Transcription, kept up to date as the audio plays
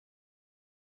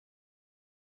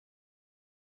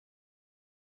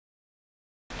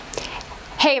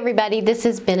Hey everybody, this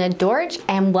is Benna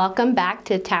and welcome back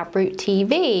to TapRooT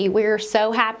TV. We're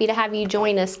so happy to have you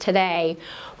join us today.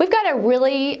 We've got a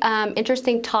really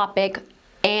interesting topic,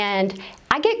 and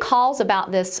I get calls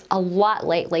about this a lot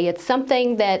lately. It's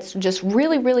something that's just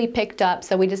really picked up,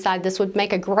 so we decided this would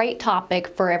make a great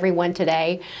topic for everyone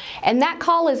today. And that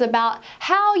call is about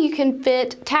how you can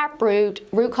fit TapRooT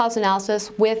root cause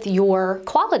analysis with your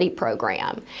quality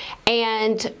program.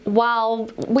 And while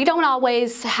we don't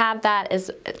always have that as,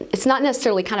 it's not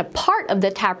necessarily kind of part of the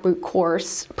TapRooT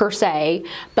course per se,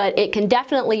 but it can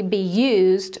definitely be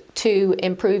used to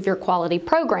improve your quality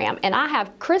program. And I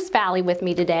have Chris Valley with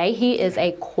me today. He is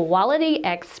a quality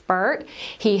expert.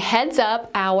 He heads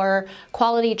up our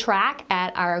quality track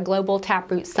at our Global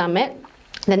TapRooT Summit.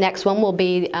 The next one will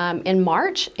be in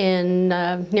March in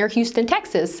near Houston,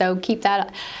 Texas. So keep an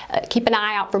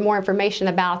eye out for more information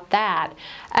about that.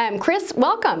 Chris,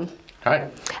 welcome.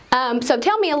 Hi. So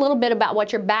tell me a little bit about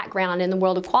what your background in the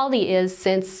world of quality is,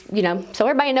 since, so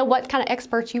everybody know what kind of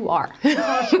experts you are.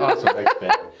 Awesome. Thanks,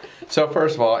 Ben. So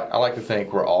first of all, I like to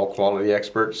think we're all quality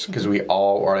experts because we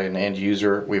all are an end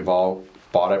user. We've all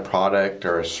bought a product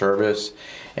or a service,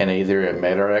 and either it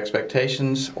met our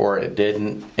expectations or it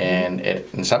didn't, and it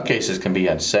in some cases can be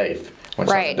unsafe when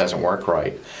something doesn't work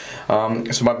right.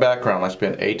 So my background, I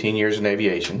spent 18 years in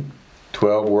aviation,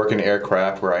 12 working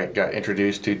aircraft where I got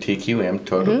introduced to TQM,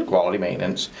 Total Quality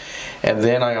Maintenance, and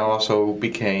then I also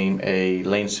became a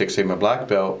Lean Six Sigma Black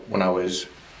Belt when I was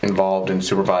involved in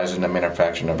supervising the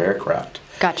manufacturing of aircraft.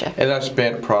 Gotcha. And I've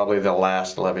spent probably the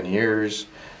last 11 years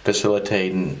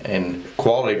facilitating and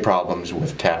quality problems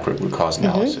with TapRooT root cause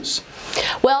analysis.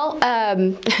 Well,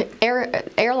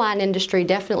 airline industry,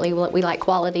 definitely we like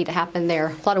quality to happen there.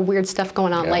 A lot of weird stuff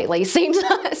going on lately, seems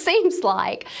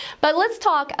like. But let's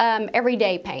talk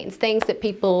everyday pains, things that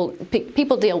people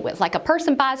deal with. Like a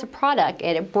person buys a product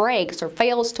and it breaks or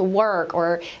fails to work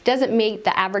or doesn't meet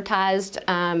the advertised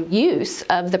use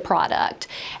of the product.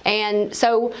 And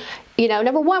so,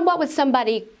 number one, what would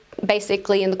somebody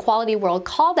basically in the quality world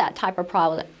call that type of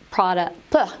problem?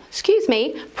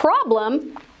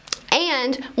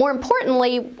 And more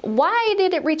importantly, why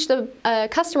did it reach the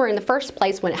customer in the first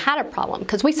place when it had a problem?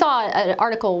 Because we saw an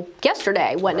article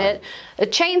yesterday, wasn't it? A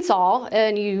chainsaw,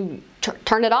 and you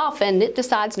turn it off and it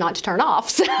decides not to turn off.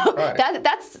 So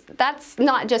that's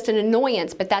not just an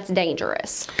annoyance, but that's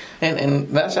dangerous. And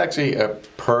that's actually a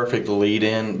perfect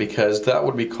lead-in, because that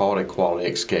would be called a quality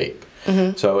escape.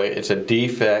 So it's a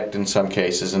defect in some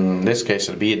cases, and in this case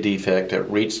it would be a defect that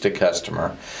reached the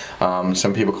customer.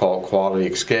 Some people call it quality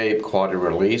escape, quality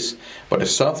release, but it's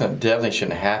something that definitely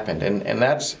shouldn't have happened. And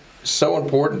that's so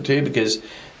important too, because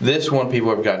this one,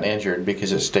 people have gotten injured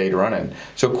because it stayed running.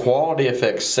 So quality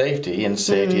affects safety, and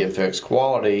safety affects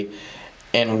quality,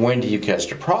 and when do you catch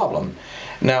the problem?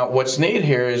 Now, what's neat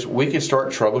here is we can start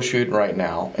troubleshooting right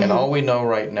now, and all we know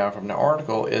right now from the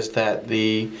article is that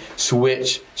the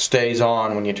switch stays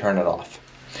on when you turn it off.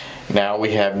 Now,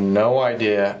 we have no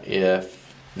idea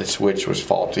if the switch was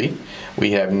faulty.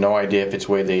 We have no idea if it's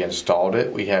the way they installed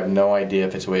it. We have no idea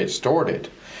if it's the way it stored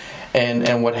it.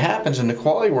 And what happens in the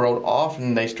quality world,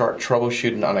 often they start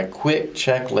troubleshooting on a quick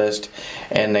checklist,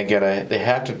 and they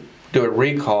have to do a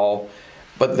recall,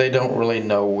 but they don't really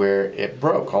know where it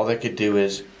broke. All they could do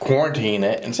is quarantine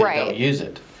it and say don't use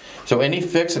it. So any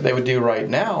fix that they would do right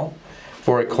now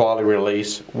for a quality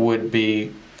release would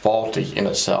be faulty in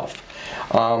itself.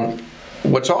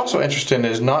 What's also interesting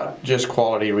is not just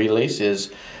quality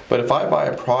releases, but if I buy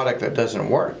a product that doesn't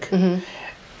work,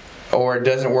 or it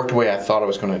doesn't work the way I thought it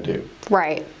was going to do.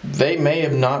 They may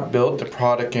have not built the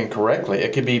product incorrectly.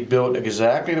 It could be built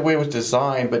exactly the way it was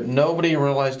designed, but nobody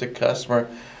realized the customer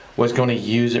was going to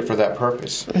use it for that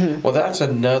purpose. Well, that's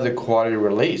another quality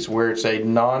release where it's a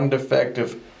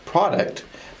non-defective product,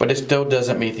 but it still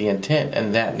doesn't meet the intent,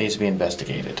 and that needs to be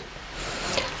investigated.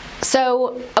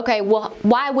 So, okay, well,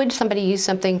 why would somebody use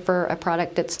something for a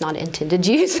product that's not intended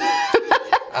use?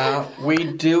 We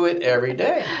do it every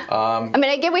day. I mean,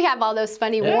 again, we have all those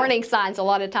funny warning signs a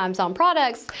lot of times on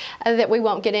products that we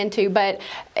won't get into, but...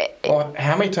 Well,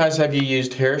 how many times have you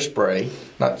used hairspray?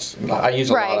 I use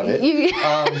a lot of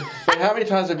it. But how many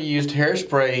times have you used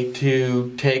hairspray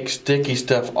to take sticky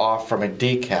stuff off from a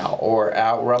decal, or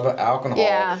rub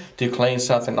alcohol to clean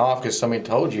something off because somebody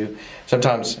told you?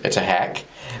 Sometimes it's a hack.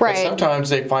 But sometimes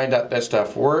they find out that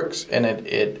stuff works, and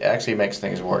it actually makes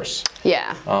things worse.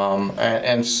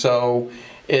 And so,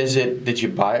 did you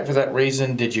buy it for that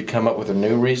reason? Did you come up with a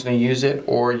new reason to use it?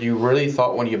 Or you really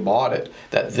thought when you bought it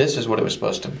that this is what it was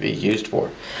supposed to be used for?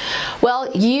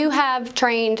 Well, you have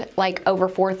trained like over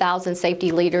 4,000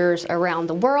 safety leaders around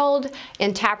the world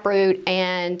in TapRooT,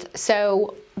 and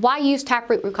so why use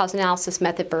TapRooT root cause analysis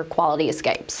method for quality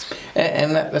escapes?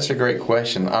 And that's a great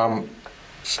question.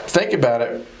 Think about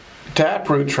it.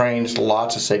 TapRooT trains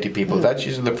lots of safety people. That's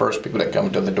usually the first people that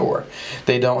come to the door.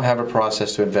 They don't have a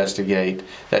process to investigate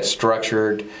that's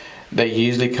structured. They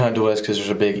usually come to us because there's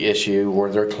a big issue or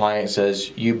their client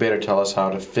says, you better tell us how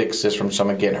to fix this from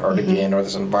someone getting hurt again or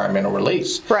this environmental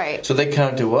release. Right. So they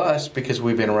come to us because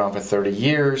we've been around for 30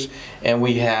 years and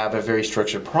we have a very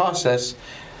structured process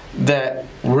that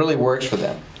really works for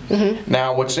them.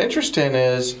 Now, what's interesting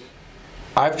is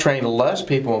I've trained less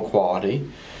people in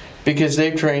quality because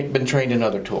they've been trained in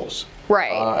other tools.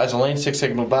 Right. As a Lean Six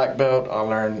Sigma black belt, I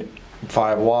learned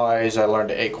 5 Whys, I learned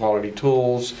the 8 quality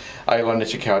tools, I learned the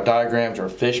Chicago diagrams or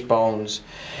fish bones.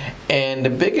 And the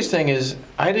biggest thing is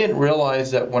I didn't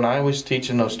realize that when I was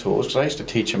teaching those tools, because I used to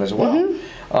teach them as well,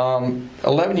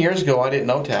 11 years ago I didn't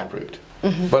know TapRooT.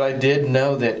 But I did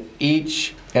know that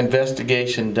each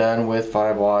investigation done with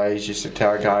 5 Whys, just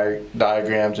Chicago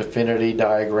diagrams, affinity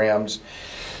diagrams,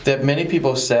 that many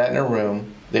people sat in a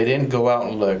room. They didn't go out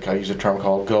and look. I use a term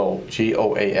called GOAL,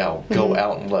 G-O-A-L, go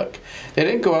out and look. They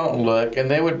didn't go out and look, and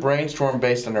they would brainstorm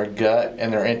based on their gut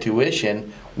and their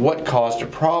intuition what caused a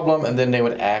problem, and then they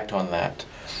would act on that.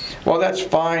 Well, that's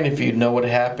fine if you know what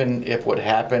happened, if what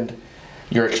happened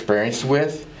you're experienced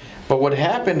with. But what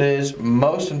happened is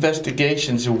most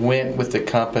investigations went with the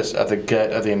compass of the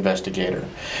gut of the investigator.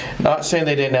 Not saying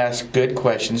they didn't ask good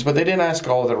questions, but they didn't ask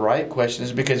all the right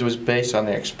questions because it was based on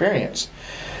their experience.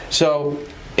 So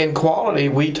in quality,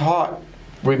 we taught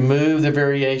remove the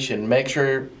variation, make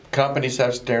sure companies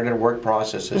have standard work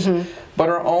processes. But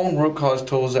our own root cause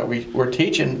tools that we were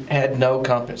teaching had no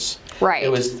compass. Right. It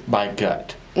was by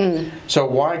gut. So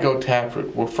why go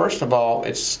TapRooT? Well, first of all,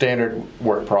 it's standard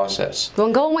work process.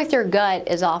 Well, going with your gut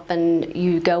is often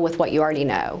you go with what you already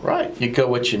know. Right. You go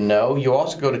what you know. You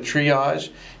also go to triage.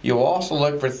 You also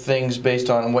look for things based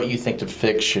on what you think the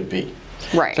fix should be.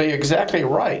 Right. So you're exactly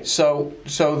right. So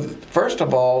first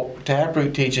of all,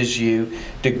 TapRooT teaches you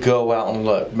to go out and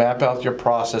look, map out your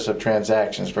process of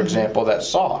transactions. For example, that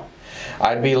saw.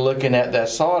 I'd be looking at that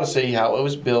saw to see how it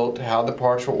was built, how the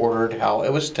parts were ordered, how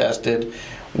it was tested.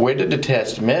 Where did the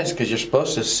test miss? Because you're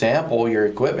supposed to sample your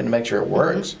equipment to make sure it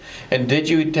works. And did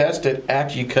you test it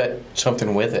after you cut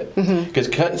something with it? Because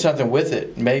cutting something with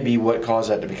it may be what caused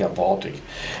that to become faulty.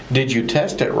 Did you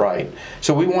test it right?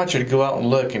 So we want you to go out and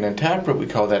look, and in TapRooT we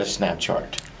call that a snap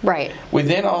chart. Right. We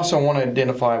then also want to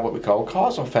identify what we call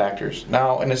causal factors.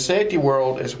 Now, in the safety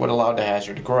world is what allowed the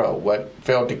hazard to grow, what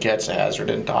failed to catch the hazard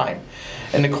in time.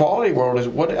 In the quality world is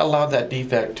what allowed that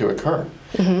defect to occur.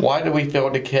 Why did we fail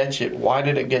to catch it? Why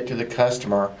did it get to the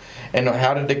customer? And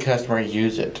how did the customer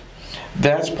use it?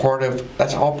 That's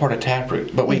all part of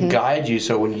TapRooT. But we guide you,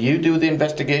 so when you do the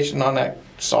investigation on that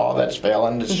saw that's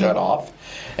failing to shut off,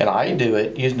 and I do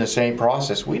it using the same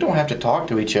process, we don't have to talk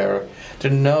to each other to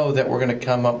know that we're going to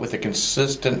come up with a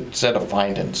consistent set of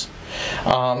findings.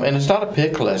 And it's not a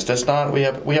pick list. It's not we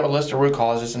have a list of root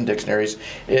causes and dictionaries.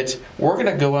 It's we're going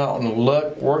to go out and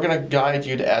look. We're going to guide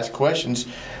you to ask questions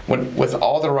with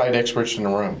all the right experts in the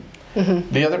room.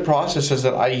 The other processes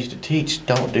that I used to teach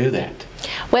don't do that.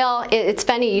 Well, it's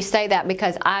funny you say that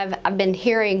because I've been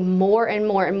hearing more and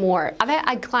more and more. I've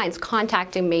had clients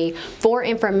contacting me for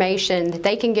information that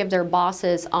they can give their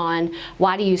bosses on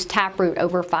why to use TapRooT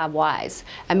over 5 Whys.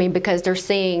 I mean, because they're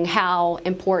seeing how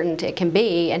important it can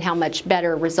be and how much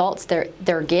better results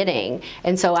they're getting.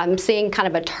 And so I'm seeing kind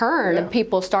of a turn of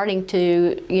people starting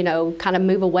to, you know, kind of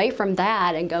move away from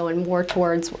that and going more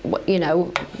towards, you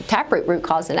know, TapRooT root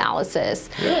cause analysis.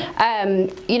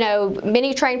 You know,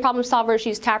 many trained problem solvers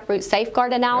use TapRooT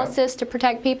safeguard analysis to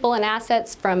protect people and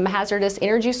assets from hazardous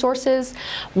energy sources.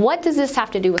 What does this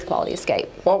have to do with quality escape?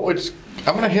 Well,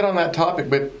 I'm going to hit on that topic,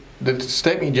 but the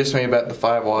statement you just made about the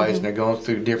 5 Whys and they're going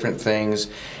through different things.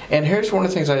 And here's one of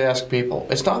the things I ask people.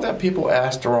 It's not that people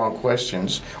ask the wrong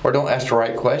questions or don't ask the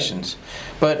right questions,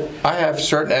 but I have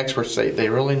certain experts say they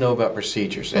really know about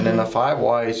procedures. And in the 5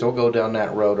 Whys, they'll go down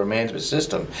that road or management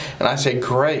system. And I say,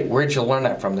 great, where'd you learn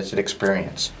that from? They said,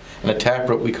 experience. In the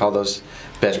TapRooT, we call those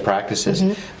best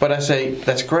practices. But I say,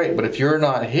 that's great, but if you're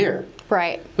not here,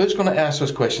 who's going to ask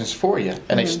those questions for you?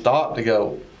 And they stop to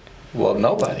go, well,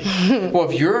 nobody. Well,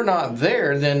 if you're not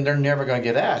there, then they're never going to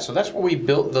get asked. So that's why we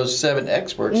built those 7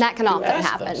 experts. And that can often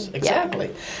happen. Exactly.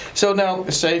 So now,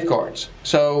 safeguards.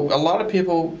 So a lot of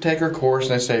people take our course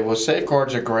and they say, well,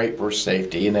 safeguards are great for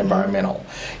safety and environmental.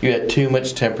 You had too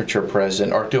much temperature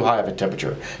present, or too high of a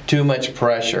temperature, too much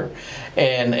pressure,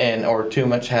 or too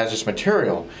much hazardous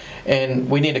material. And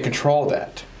we need to control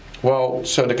that. Well,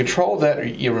 so to control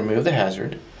that, you remove the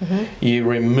hazard, you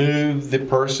remove the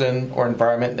person or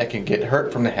environment that can get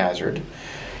hurt from the hazard,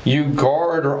 You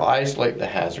guard or isolate the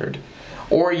hazard,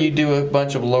 or you do a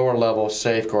bunch of lower level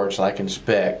safeguards like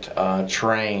inspect,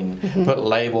 train, put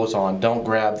labels on, don't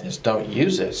grab this, don't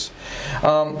use this.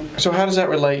 So how does that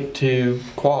relate to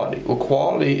quality? Well,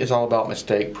 quality is all about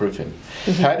mistake proofing.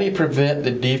 How do you prevent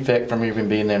the defect from even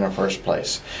being there in the first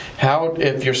place? How,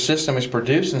 if your system is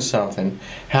producing something,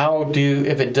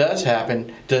 if it does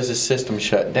happen, does the system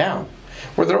shut down?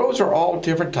 Well, those are all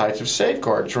different types of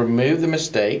safeguards. Remove the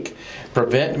mistake,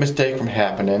 prevent the mistake from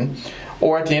happening,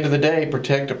 or at the end of the day,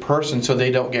 protect a person so they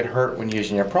don't get hurt when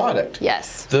using your product.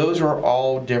 Yes. Those are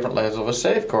all different levels of a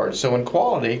safeguard. So in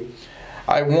quality,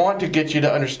 I want to get you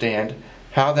to understand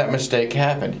how that mistake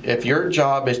happened. If your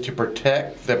job is to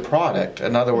protect the product,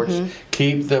 in other words,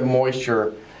 keep the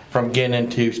moisture from getting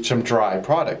into some dry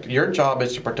product, your job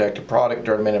is to protect the product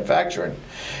during manufacturing.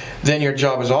 Then your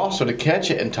job is also to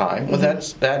catch it in time. Well,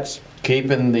 that's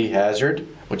keeping the hazard,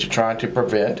 which you're trying to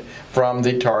prevent, from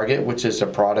the target, which is the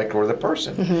product or the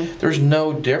person. There's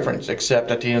no difference, except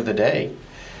at the end of the day,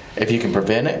 if you can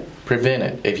prevent it, prevent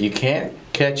it. If you can't,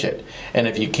 catch it. And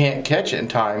if you can't catch it in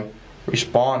time,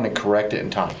 respond and correct it in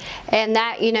time. And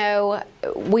that, you know,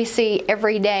 we see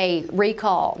every day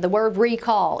recall. The word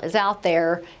recall is out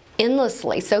there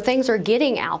endlessly. So things are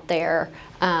getting out there,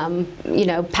 you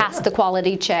know, past the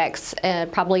quality checks,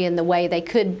 probably in the way they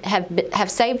could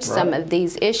have saved some of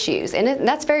these issues. And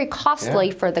that's very costly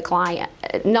for the client.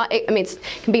 I mean, it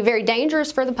can be very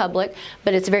dangerous for the public,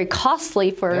 but it's very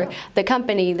costly for the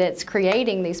company that's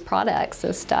creating these products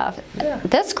and stuff.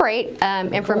 That's great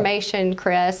information,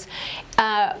 Chris.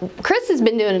 Chris has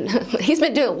been doing, he's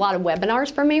been doing a lot of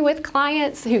webinars for me with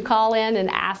clients who call in and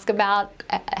ask about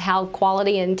how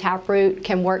quality and TapRooT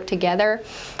can work together.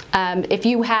 If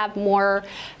you have more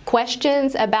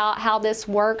questions about how this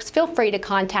works, feel free to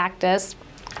contact us.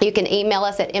 You can email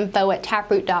us at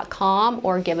info@taproot.com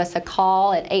or give us a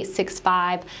call at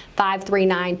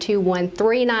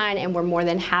 865-539-2139, and we're more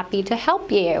than happy to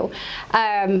help you.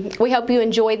 We hope you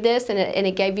enjoyed this and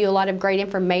it gave you a lot of great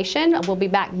information. We'll be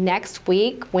back next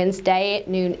week, Wednesday at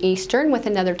noon Eastern, with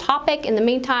another topic. In the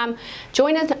meantime,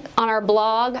 join us on our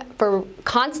blog for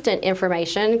constant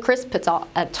information. Chris puts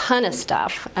a ton of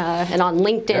stuff and on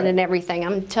LinkedIn and everything.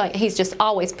 I'm telling you, he's just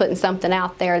always putting something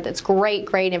out there that's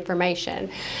great information.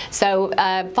 So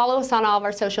follow us on all of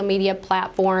our social media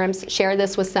platforms. Share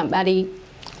this with somebody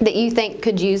that you think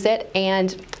could use it.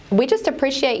 And we just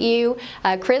appreciate you.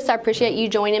 Chris, I appreciate you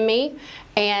joining me.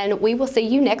 And we will see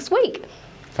you next week.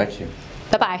 Thank you.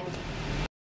 Bye-bye.